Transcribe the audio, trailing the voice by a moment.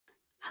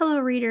Hello,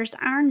 readers.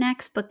 Our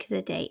next book of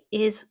the day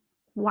is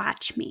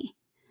Watch Me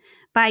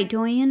by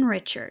Dorian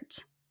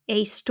Richards,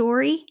 a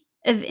story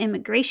of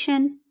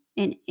immigration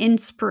and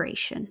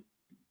inspiration.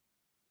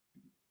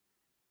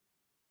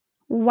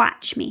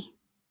 Watch Me.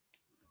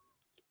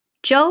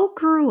 Joe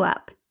grew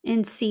up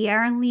in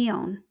Sierra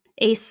Leone,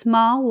 a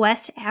small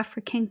West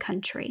African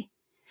country.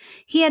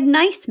 He had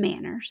nice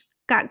manners,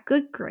 got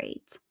good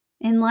grades,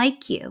 and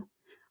like you,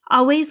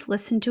 always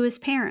listened to his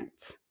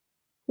parents.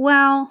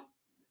 Well,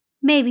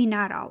 maybe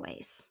not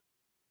always.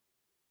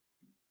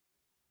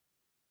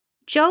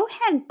 Joe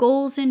had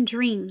goals and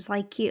dreams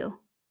like you.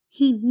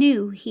 He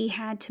knew he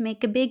had to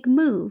make a big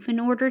move in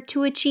order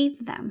to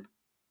achieve them.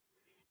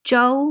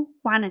 Joe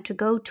wanted to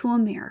go to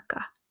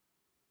America.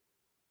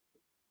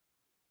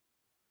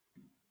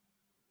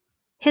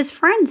 His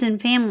friends and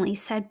family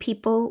said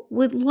people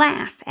would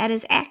laugh at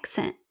his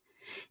accent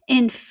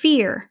and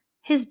fear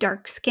his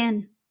dark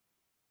skin.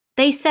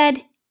 They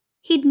said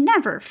he'd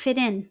never fit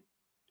in.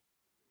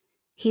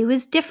 He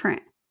was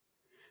different,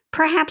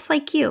 perhaps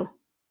like you.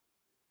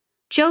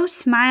 Joe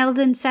smiled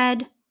and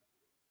said,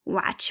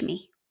 "Watch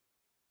me."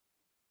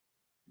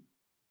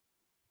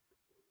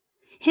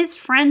 His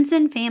friends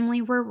and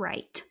family were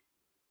right.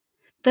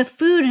 The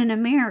food in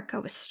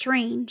America was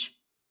strange.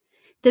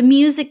 The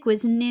music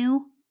was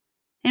new,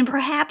 and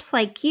perhaps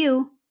like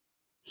you,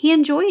 he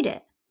enjoyed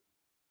it.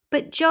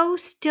 But Joe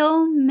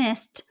still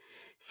missed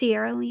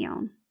Sierra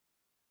Leone.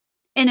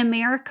 In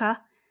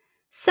America,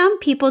 some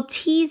people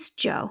teased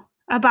Joe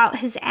about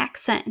his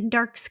accent and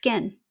dark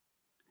skin.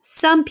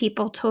 Some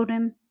people told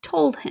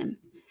him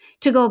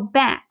to go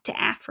back to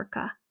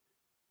Africa.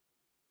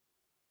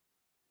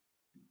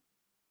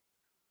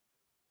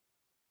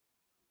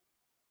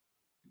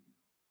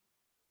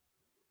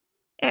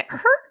 It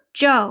hurt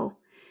Joe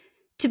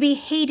to be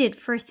hated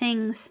for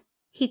things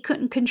he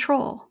couldn't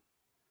control,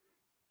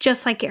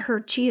 just like it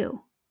hurt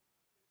you.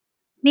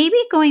 Maybe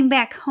going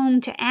back home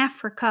to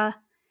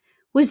Africa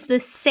was the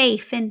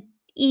safe and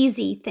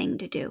easy thing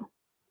to do.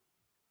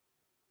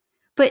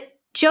 But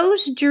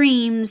Joe's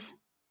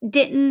dreams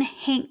didn't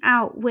hang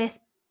out with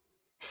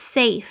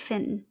safe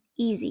and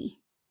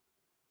easy.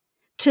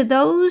 To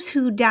those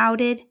who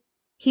doubted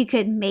he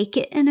could make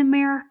it in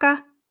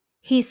America,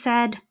 he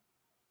said,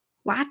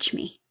 "Watch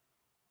me."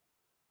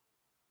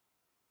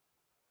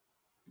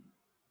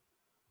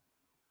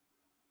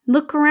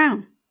 Look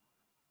around.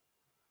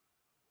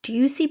 Do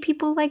you see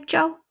people like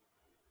Joe?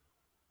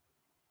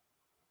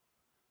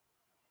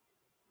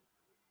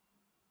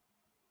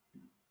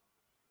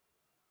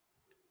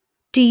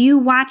 Do you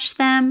watch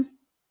them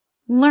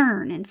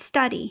learn and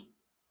study,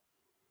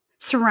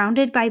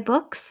 surrounded by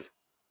books?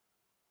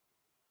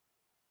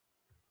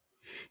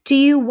 Do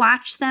you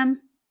watch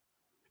them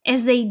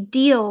as they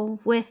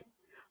deal with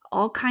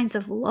all kinds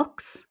of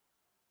looks?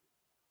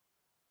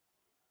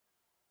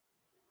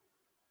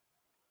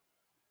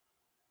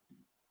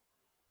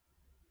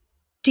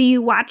 Do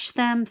you watch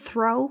them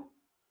throw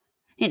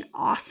an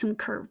awesome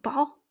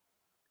curveball?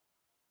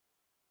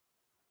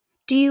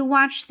 Do you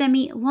watch them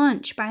eat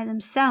lunch by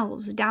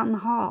themselves down the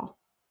hall?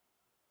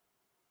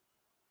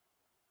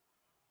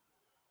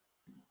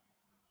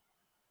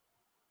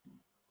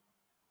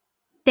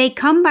 They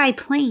come by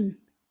plane,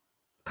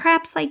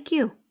 perhaps like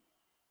you.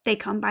 They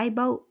come by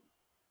boat.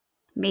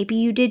 Maybe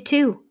you did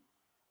too.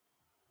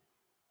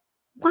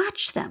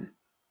 Watch them.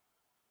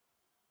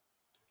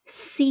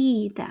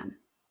 See them.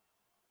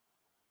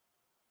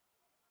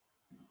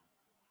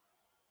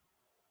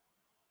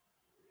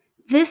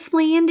 This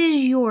land is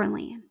your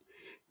land.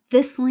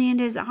 This land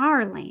is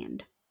our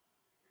land.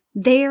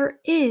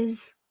 There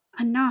is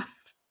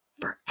enough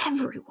for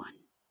everyone.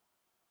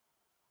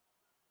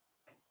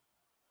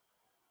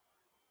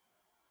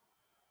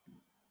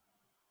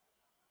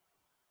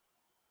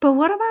 But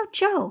what about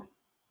Joe?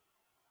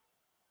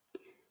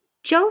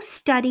 Joe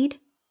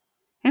studied,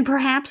 and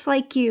perhaps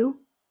like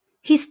you,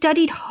 he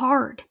studied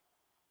hard.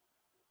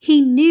 He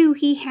knew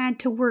he had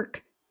to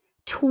work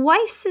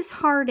twice as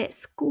hard at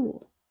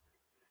school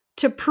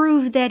to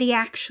prove that he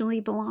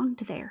actually belonged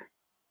there.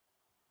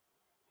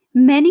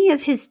 Many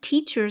of his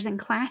teachers and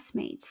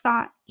classmates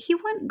thought he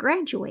wouldn't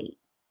graduate.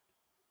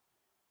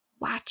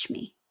 "Watch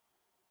me,"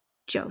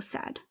 Joe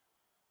said.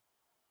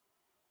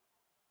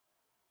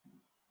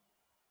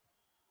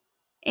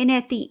 And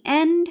at the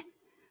end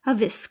of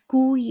his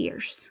school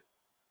years,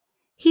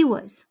 he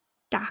was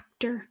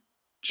Dr.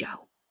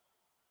 Joe.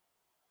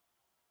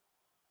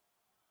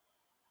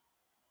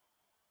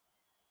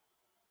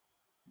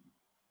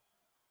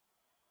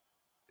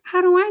 How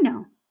do I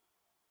know?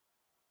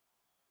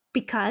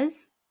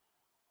 Because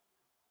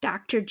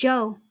Dr.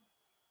 Joe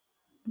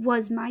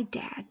was my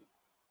dad.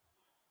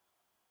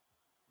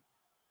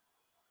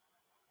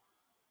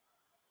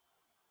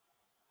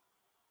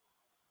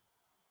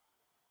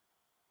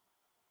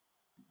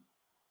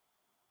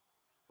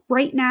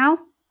 Right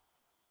now,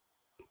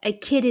 a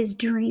kid is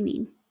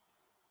dreaming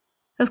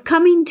of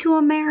coming to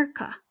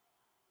America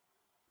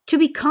to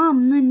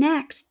become the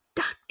next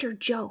Dr.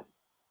 Joe.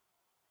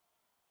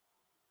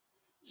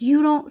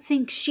 You don't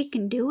think she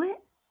can do it?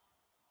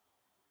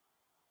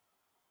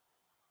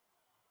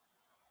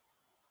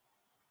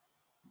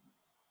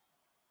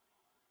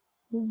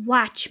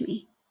 Watch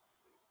me,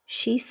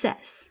 she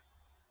says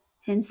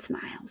and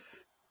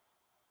smiles.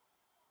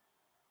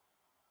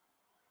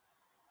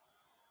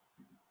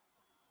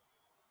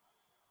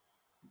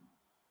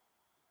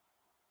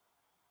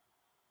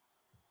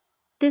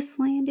 This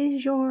land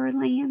is your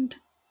land.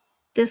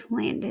 This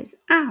land is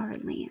our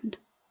land.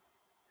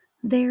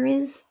 There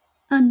is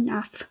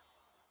enough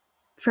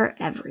for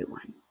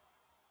everyone.